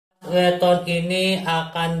weton ini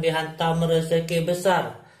akan dihantam rezeki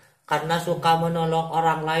besar. Karena suka menolong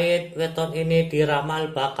orang lain, weton ini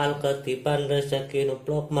diramal bakal ketiban rezeki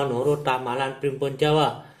nomplok menurut ramalan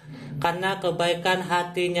primbonjawa. Karena kebaikan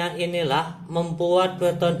hatinya inilah membuat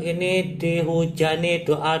weton ini dihujani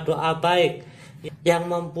doa-doa baik yang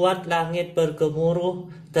membuat langit bergemuruh,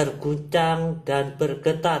 terguncang dan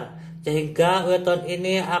bergetar. Sehingga weton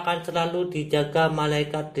ini akan selalu dijaga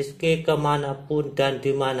malaikat rizki kemanapun dan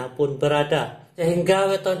dimanapun berada. Sehingga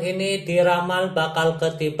weton ini diramal bakal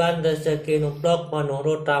ketiban rezeki nomplok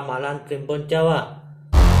menurut ramalan primbonjawa.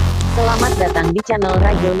 Selamat datang di channel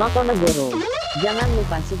Radio Notonegoro. Jangan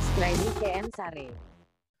lupa subscribe di KM Sare.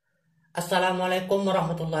 Assalamualaikum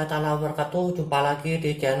warahmatullahi wabarakatuh. Jumpa lagi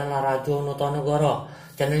di channel Radio Notonegoro,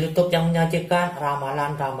 channel YouTube yang menyajikan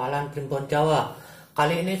ramalan-ramalan primbonjawa.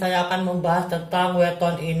 Kali ini saya akan membahas tentang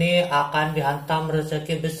weton ini akan dihantam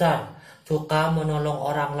rezeki besar. Suka menolong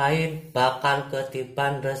orang lain bakal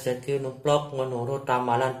ketiban rezeki nomplok menurut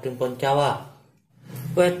ramalan primbonjawa.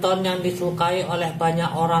 Weton yang disukai oleh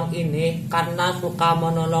banyak orang ini karena suka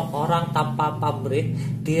menolong orang tanpa pamrih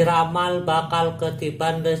diramal bakal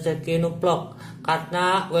ketiban rezeki nomplok.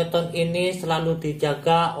 Karena weton ini selalu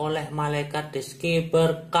dijaga oleh malaikat rizki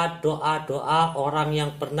berkat doa-doa orang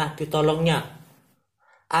yang pernah ditolongnya.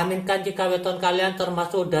 Aminkan jika weton kalian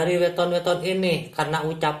termasuk dari weton-weton ini, karena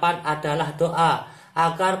ucapan adalah doa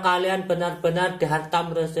agar kalian benar-benar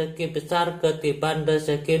dihantam rezeki besar ketiban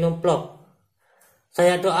rezeki nomplok.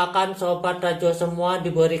 Saya doakan sobat radio semua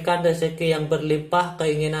diberikan rezeki yang berlimpah,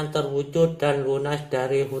 keinginan terwujud dan lunas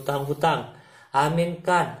dari hutang-hutang.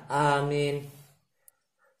 Aminkan, amin.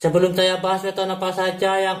 Sebelum saya bahas weton apa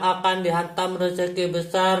saja yang akan dihantam rezeki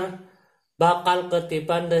besar bakal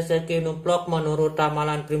ketiban rezeki nomplok menurut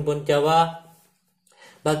ramalan primbonjawa.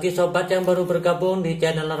 Bagi sobat yang baru bergabung di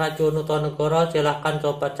channel Radio Notonegoro, silahkan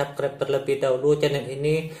sobat subscribe terlebih dahulu channel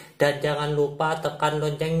ini dan jangan lupa tekan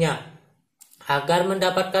loncengnya agar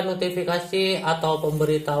mendapatkan notifikasi atau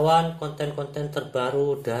pemberitahuan konten-konten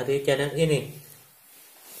terbaru dari channel ini.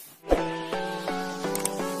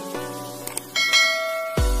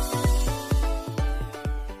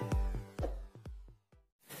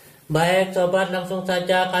 Baik sobat, langsung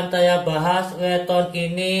saja akan saya bahas weton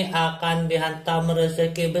ini akan dihantam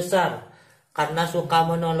rezeki besar. Karena suka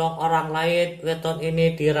menolong orang lain, weton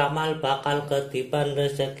ini diramal bakal ketiban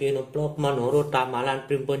rezeki nomplok menurut ramalan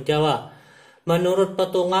primbonjawa. Menurut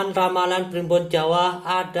petungan ramalan primbonjawa,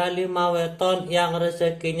 ada 5 weton yang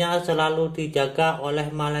rezekinya selalu dijaga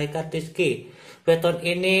oleh malaikat rizki. Weton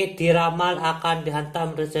ini diramal akan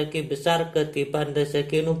dihantam rezeki besar ketiban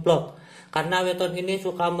rezeki nomplok. Karena weton ini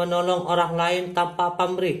suka menolong orang lain tanpa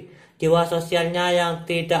pamrih. Jiwa sosialnya yang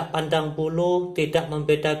tidak pandang bulu, tidak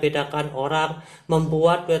membeda-bedakan orang,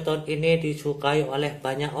 membuat weton ini disukai oleh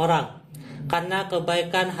banyak orang. Karena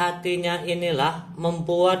kebaikan hatinya inilah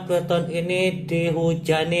membuat weton ini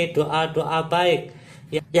dihujani doa-doa baik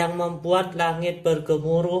yang membuat langit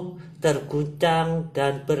bergemuruh, terguncang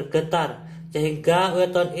dan bergetar. Sehingga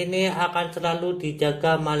weton ini akan selalu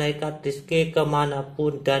dijaga malaikat rizki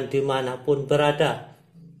kemanapun dan dimanapun berada.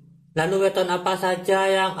 Lalu weton apa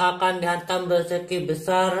saja yang akan dihantam rezeki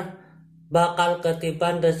besar bakal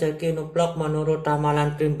ketiban rezeki nomplok menurut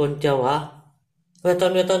ramalan primbonjawa?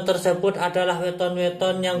 Weton-weton tersebut adalah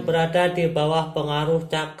weton-weton yang berada di bawah pengaruh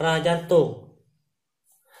cakra jantung.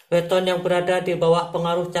 Weton yang berada di bawah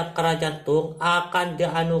pengaruh cakra jantung akan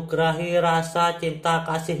dianugerahi rasa cinta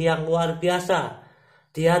kasih yang luar biasa.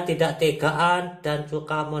 Dia tidak tegaan dan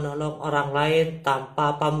suka menolong orang lain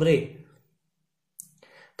tanpa pamrih.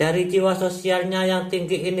 Dari jiwa sosialnya yang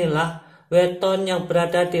tinggi inilah, weton yang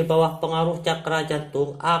berada di bawah pengaruh cakra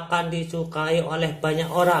jantung akan disukai oleh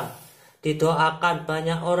banyak orang. Didoakan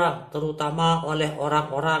banyak orang, terutama oleh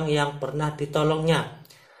orang-orang yang pernah ditolongnya.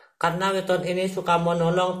 Karena weton ini suka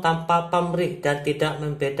menolong tanpa pamrih dan tidak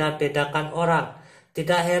membeda-bedakan orang.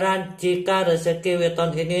 Tidak heran jika rezeki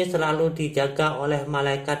weton ini selalu dijaga oleh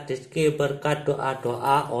malaikat rizki berkat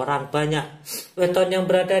doa-doa orang banyak. Weton yang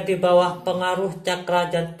berada di bawah pengaruh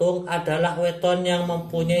cakra jantung adalah weton yang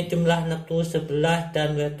mempunyai jumlah neptu 11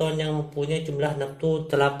 dan weton yang mempunyai jumlah neptu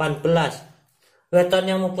 18. Weton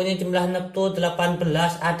yang mempunyai jumlah neptu 18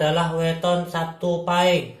 adalah weton Sabtu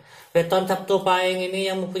Pahing. Weton Sabtu Pahing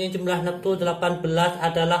ini yang mempunyai jumlah neptu 18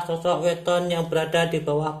 adalah sosok weton yang berada di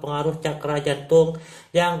bawah pengaruh cakra jantung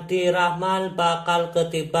yang diramal bakal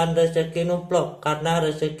ketiban rezeki nomplok. Karena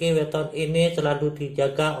rezeki weton ini selalu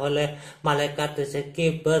dijaga oleh malaikat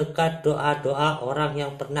rezeki berkat doa-doa orang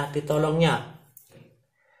yang pernah ditolongnya.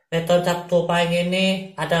 Weton Sabtu Pahing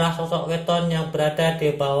ini adalah sosok weton yang berada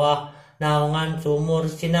di bawah naungan sumur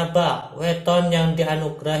sinaba, weton yang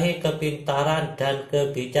dianugerahi kepintaran dan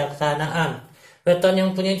kebijaksanaan. Weton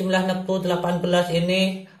yang punya jumlah neptu 18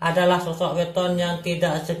 ini adalah sosok weton yang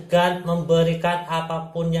tidak segan memberikan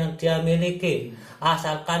apapun yang dia miliki,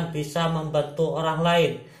 asalkan bisa membantu orang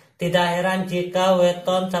lain. Tidak heran jika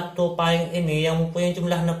weton Sabtu Pahing ini yang mempunyai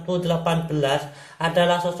jumlah neptu 18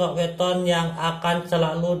 adalah sosok weton yang akan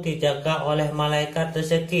selalu dijaga oleh malaikat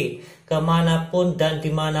rezeki kemanapun dan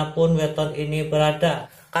dimanapun weton ini berada.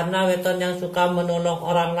 Karena weton yang suka menolong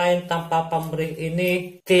orang lain tanpa pamrih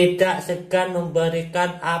ini tidak segan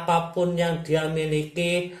memberikan apapun yang dia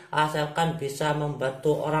miliki asalkan bisa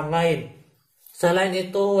membantu orang lain. Selain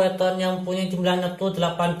itu, weton yang punya jumlah neptu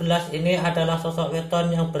 18 ini adalah sosok weton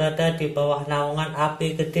yang berada di bawah naungan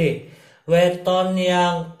api gede. Weton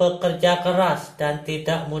yang bekerja keras dan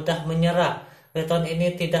tidak mudah menyerah. Weton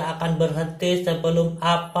ini tidak akan berhenti sebelum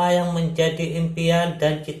apa yang menjadi impian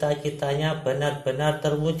dan cita-citanya benar-benar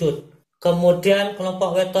terwujud. Kemudian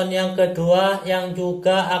kelompok weton yang kedua yang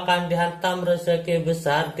juga akan dihantam rezeki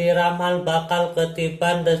besar, diramal bakal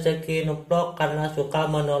ketiban rezeki nomplok karena suka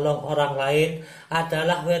menolong orang lain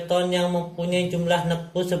adalah weton yang mempunyai jumlah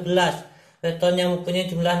neptu 11. Weton yang mempunyai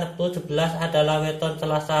jumlah neptu 11 adalah weton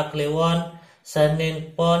Selasa Kliwon,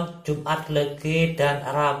 Senin Pon, Jumat Legi, dan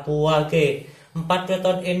Rabu Wage. 4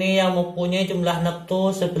 weton ini yang mempunyai jumlah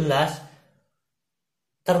neptu 11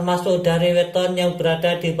 termasuk dari weton yang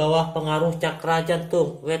berada di bawah pengaruh cakra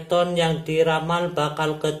jantung, weton yang diramal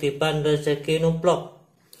bakal ketiban rezeki nomplok.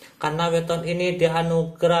 Karena weton ini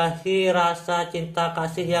dianugerahi rasa cinta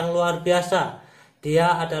kasih yang luar biasa.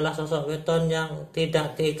 Dia adalah sosok weton yang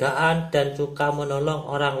tidak tegaan dan suka menolong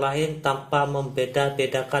orang lain tanpa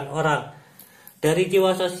membeda-bedakan orang. Dari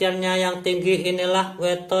jiwa sosialnya yang tinggi inilah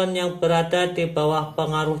weton yang berada di bawah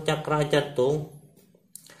pengaruh cakra jantung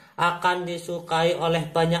akan disukai oleh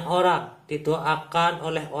banyak orang, didoakan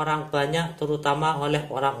oleh orang banyak, terutama oleh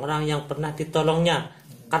orang-orang yang pernah ditolongnya.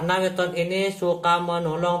 Karena weton ini suka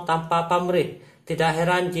menolong tanpa pamrih. Tidak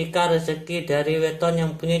heran jika rezeki dari weton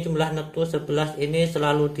yang punya jumlah neptu 11 ini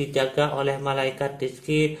selalu dijaga oleh malaikat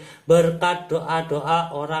rizki berkat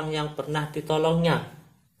doa-doa orang yang pernah ditolongnya.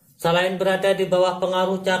 Selain berada di bawah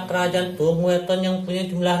pengaruh cakra jantung, weton yang punya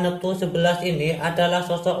jumlah neptu 11 ini adalah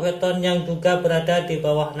sosok weton yang juga berada di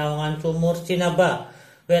bawah naungan sumur sinaba.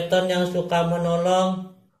 Weton yang suka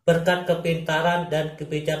menolong berkat kepintaran dan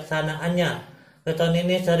kebijaksanaannya. Weton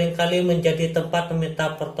ini seringkali menjadi tempat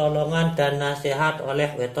meminta pertolongan dan nasihat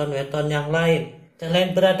oleh weton-weton yang lain.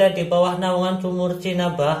 Selain berada di bawah naungan sumur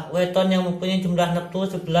sinaba, weton yang mempunyai jumlah neptu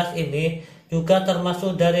 11 ini juga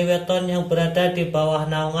termasuk dari weton yang berada di bawah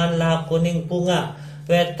naungan lah kuning bunga.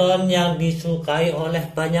 Weton yang disukai oleh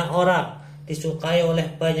banyak orang. Disukai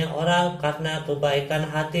oleh banyak orang karena kebaikan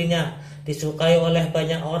hatinya. Disukai oleh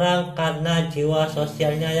banyak orang karena jiwa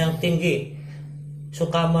sosialnya yang tinggi.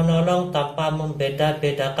 Suka menolong tanpa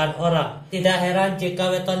membeda-bedakan orang. Tidak heran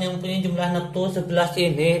jika weton yang punya jumlah neptu 11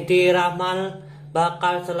 ini diramal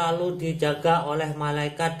bakal selalu dijaga oleh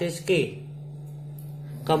malaikat rizki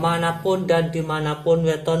kemanapun dan dimanapun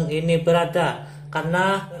weton ini berada,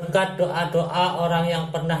 karena berkat doa-doa orang yang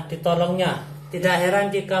pernah ditolongnya. Tidak heran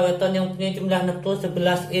jika weton yang punya jumlah neptu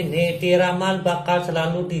 11 ini diramal bakal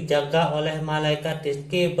selalu dijaga oleh malaikat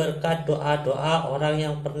rizki berkat doa-doa orang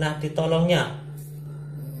yang pernah ditolongnya.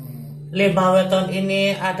 5 weton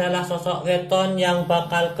ini adalah sosok weton yang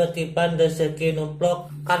bakal ketiban rezeki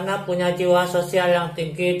nomplok karena punya jiwa sosial yang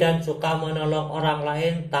tinggi dan suka menolong orang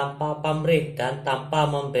lain tanpa pamrih dan tanpa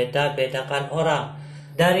membeda-bedakan orang.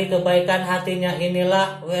 Dari kebaikan hatinya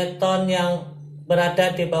inilah weton yang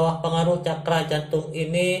berada di bawah pengaruh cakra jantung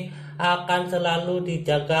ini akan selalu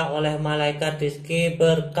dijaga oleh malaikat rizki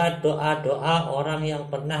berkat doa-doa orang yang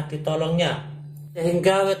pernah ditolongnya.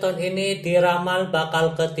 Sehingga weton ini diramal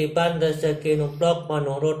bakal ketiban rezeki nomplok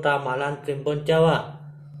menurut ramalan primbon Jawa.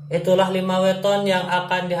 Itulah 5 weton yang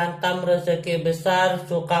akan dihantam rezeki besar,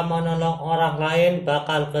 suka menolong orang lain,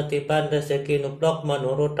 bakal ketiban rezeki nomplok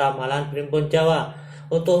menurut ramalan primbon Jawa.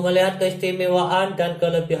 Untuk melihat keistimewaan dan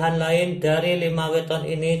kelebihan lain dari 5 weton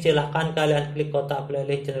ini, silahkan kalian klik kotak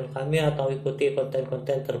playlist channel kami atau ikuti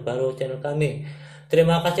konten-konten terbaru channel kami.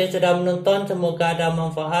 Terima kasih sudah menonton, semoga ada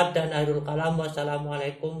manfaat dan akhirul kalam.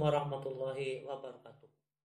 Wassalamualaikum warahmatullahi wabarakatuh.